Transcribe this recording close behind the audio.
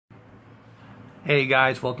Hey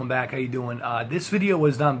guys, welcome back. How you doing? This video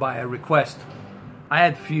was done by a request. I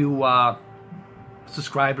had a few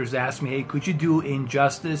subscribers ask me, hey, could you do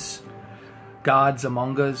Injustice Gods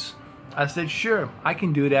Among Us? I said, sure, I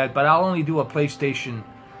can do that, but I'll only do a PlayStation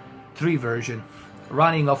 3 version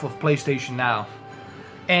running off of PlayStation Now.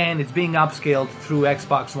 And it's being upscaled through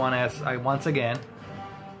Xbox One S. Once again,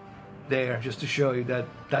 there, just to show you that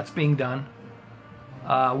that's being done.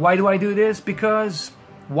 Why do I do this? Because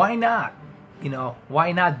why not? You know,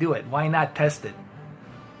 why not do it? Why not test it?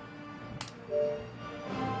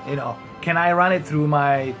 You know, can I run it through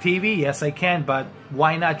my TV? Yes, I can, but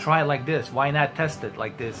why not try it like this? Why not test it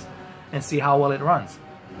like this and see how well it runs?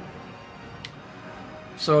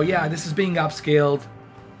 So yeah, this is being upscaled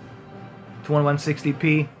to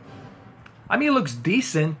 2160p. I mean, it looks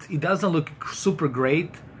decent. It doesn't look super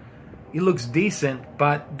great. It looks decent,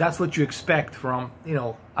 but that's what you expect from, you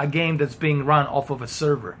know, a game that's being run off of a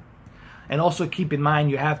server. And also keep in mind,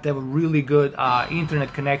 you have to have a really good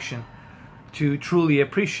internet connection to truly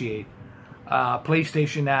appreciate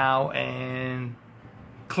PlayStation Now and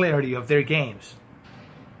clarity of their games.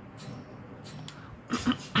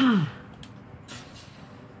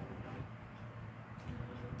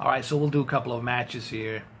 Alright, so we'll do a couple of matches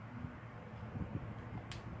here.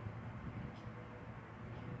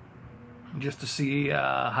 Just to see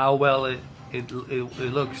how well it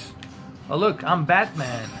looks. Oh look, I'm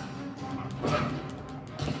Batman.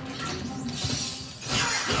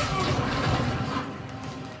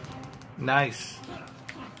 Nice.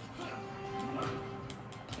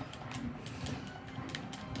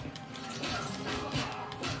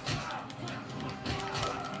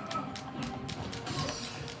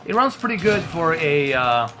 It runs pretty good for a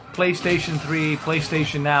PlayStation 3,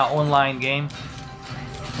 PlayStation Now online game.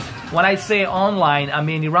 When I say online, I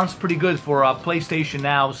mean it runs pretty good for a PlayStation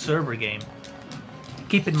Now server game.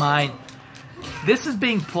 Keep in mind, this is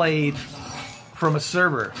being played from a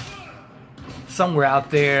server somewhere out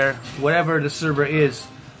there, whatever the server is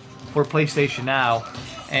for PlayStation Now,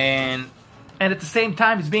 and at the same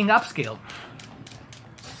time it's being upscaled.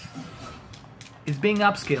 It's being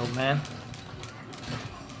upscaled, man.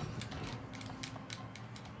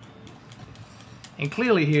 And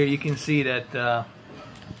clearly here you can see that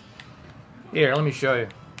here, let me show you.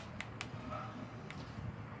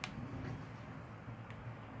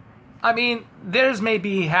 I mean, there's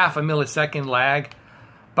maybe half a millisecond lag,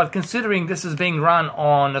 but considering this is being run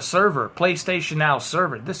on a server, PlayStation Now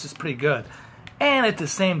server, this is pretty good. And at the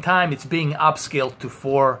same time, it's being upscaled to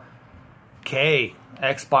 4K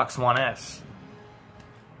Xbox One S.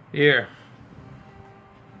 Here.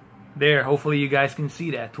 There, hopefully you guys can see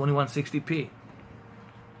that, 2160p.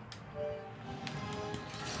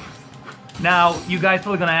 Now, you guys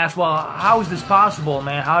probably gonna ask, well, how is this possible,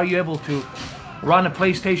 man? How are you able to run a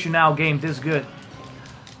PlayStation Now game this good?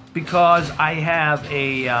 Because I have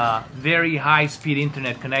a very high-speed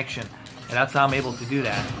internet connection, and that's how I'm able to do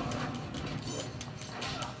that.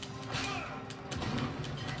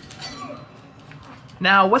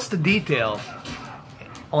 Now, what's the detail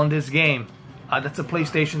on this game? That's a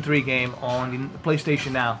PlayStation 3 game on the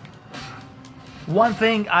PlayStation Now. One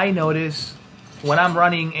thing I notice when I'm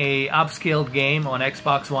running a upscaled game on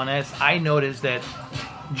Xbox One S, I notice that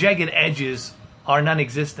jagged edges are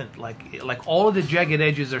non-existent. Like all of the jagged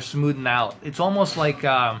edges are smoothed out. It's almost like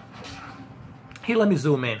here, let me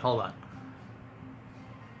zoom in. Hold on.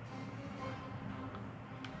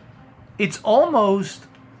 It's almost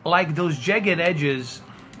like those jagged edges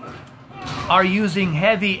are using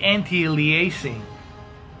heavy anti-aliasing.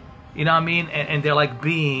 You know what I mean? And they're like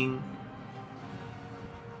being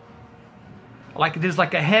like there's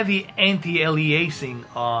like a heavy anti-aliasing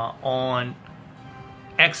on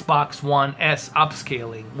Xbox One S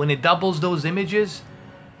Upscaling. When it doubles those images,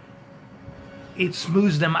 it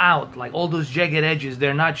smooths them out. Like all those jagged edges,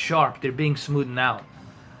 they're not sharp, they're being smoothed out.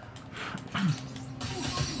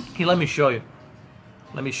 Here, let me show you.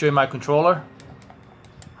 Let me show you my controller.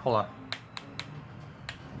 Hold on.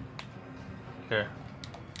 Here.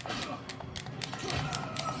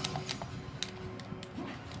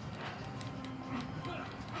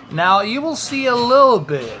 Now you will see a little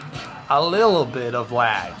bit of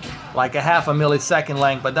lag, like a half a millisecond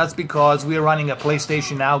lag, but that's because we're running a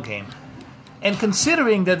PlayStation Now game. And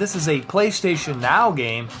considering that this is a PlayStation Now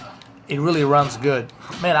game, it really runs good.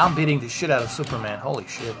 Man, I'm beating the shit out of Superman. Holy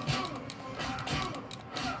shit.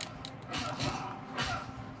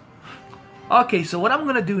 Okay, so what I'm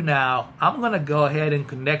gonna do now, I'm gonna go ahead and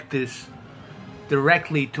connect this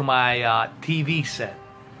directly to my TV set.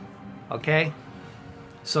 Okay?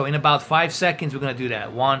 So in about 5 seconds, we're gonna do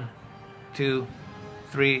that. 1, 2,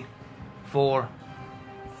 3, 4,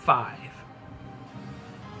 5.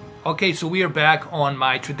 Okay, so we are back on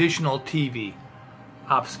my traditional TV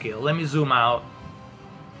upscale. Let me zoom out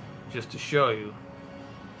just to show you,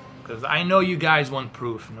 because I know you guys want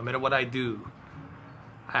proof. No matter what I do,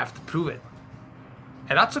 I have to prove it.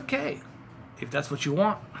 And that's okay. If that's what you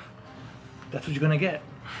want, that's what you're gonna get.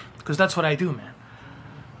 Because that's what I do, man.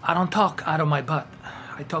 I don't talk out of my butt.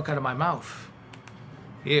 I talk out of my mouth.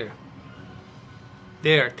 Here.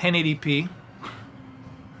 There, 1080p.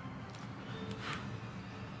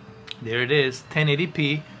 There it is,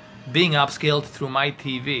 1080p, being upscaled through my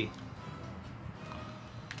TV.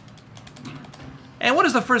 And what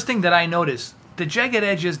is the first thing that I notice? The jagged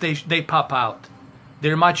edges, they pop out.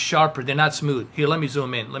 They're much sharper, they're not smooth. Here, let me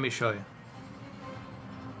zoom in, let me show you.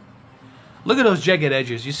 Look at those jagged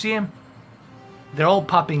edges, you see them? They're all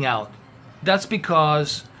popping out. That's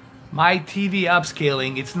because my TV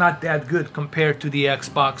upscaling, it's not that good compared to the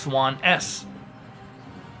Xbox One S.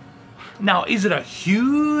 Now, is it a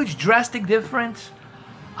huge, drastic difference?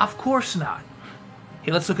 Of course not.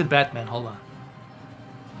 Hey, let's look at Batman, hold on.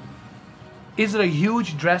 Is it a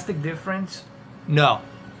huge, drastic difference? No.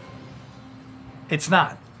 It's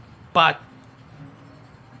not. But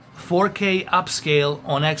 4K upscale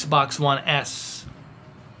on Xbox One S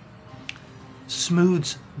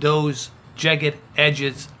smooths those jagged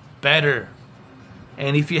edges better.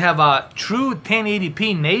 And if you have a true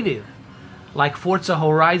 1080p native, like Forza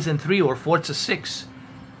Horizon 3 or Forza 6,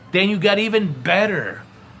 then you got even better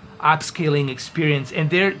upscaling experience. And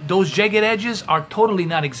those jagged edges are totally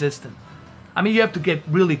non-existent. I mean, you have to get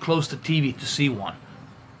really close to TV to see one.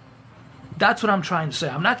 That's what I'm trying to say.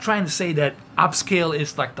 I'm not trying to say that upscale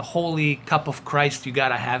is like the holy cup of Christ, you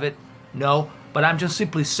gotta have it. No, but I'm just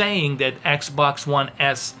simply saying that Xbox One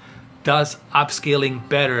S does upscaling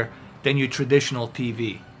better than your traditional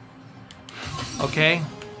TV. Okay?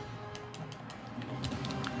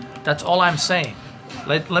 That's all I'm saying.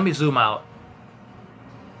 Let me zoom out.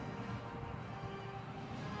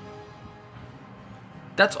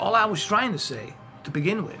 That's all I was trying to say to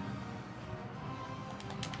begin with.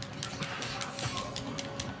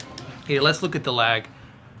 Here, let's look at the lag.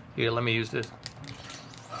 Here, let me use this.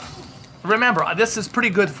 Remember, this is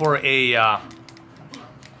pretty good for a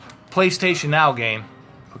PlayStation Now game,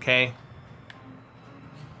 okay?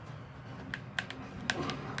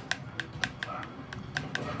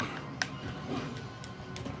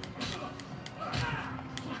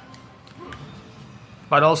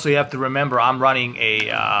 But also you have to remember I'm running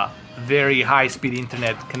a very high-speed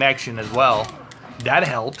internet connection as well. That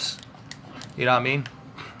helps. You know what I mean?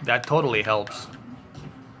 That totally helps.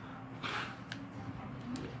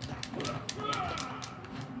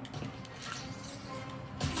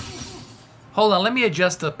 Hold on, let me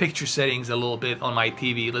adjust the picture settings a little bit on my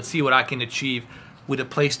TV. Let's see what I can achieve with a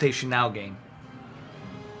PlayStation Now game.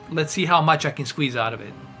 Let's see how much I can squeeze out of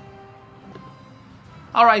it.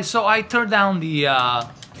 Alright, so I turned down the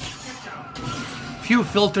few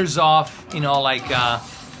filters off, you know, like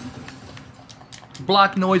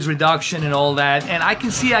block noise reduction and all that, and I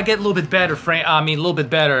can see I get a little bit better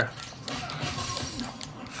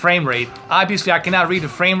frame rate. Obviously, I cannot read the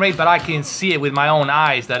frame rate, but I can see it with my own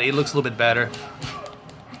eyes that it looks a little bit better.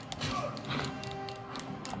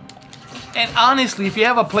 And honestly, if you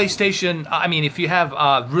have a PlayStation, if you have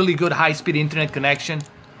a really good high-speed internet connection,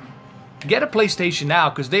 get a PlayStation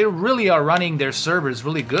Now, because they really are running their servers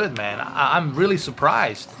really good, man. I'm really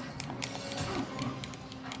surprised.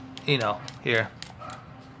 You know, here.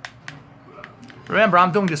 Remember,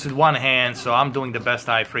 I'm doing this with one hand, so I'm doing the best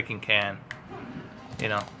I freaking can. You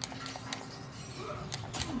know.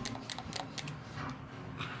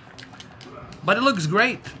 But it looks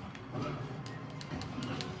great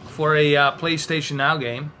for a PlayStation Now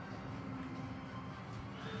game.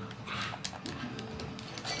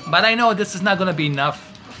 But I know this is not going to be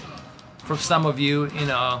enough for some of you, you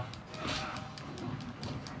know.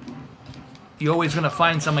 You're always going to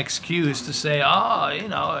find some excuse to say, oh, you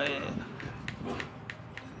know,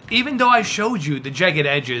 even though I showed you the jagged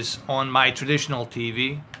edges on my traditional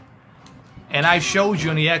TV, and I showed you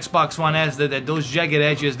on the Xbox One S that those jagged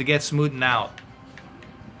edges, they get smoothed out.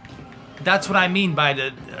 That's what I mean by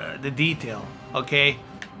the detail, okay?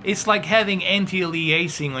 It's like having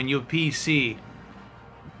anti-aliasing on your PC.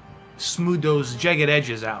 Smooth those jagged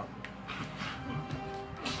edges out.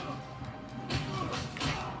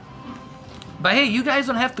 But hey, you guys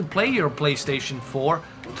don't have to play your PlayStation 4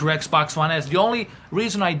 through Xbox One S. The only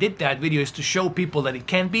reason I did that video is to show people that it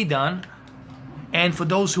can be done, and for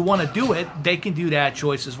those who want to do it, they can do that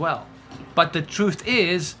choice as well. But the truth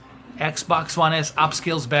is, Xbox One S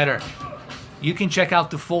upscales better. You can check out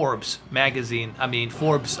the Forbes magazine,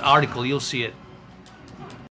 Forbes article, you'll see it.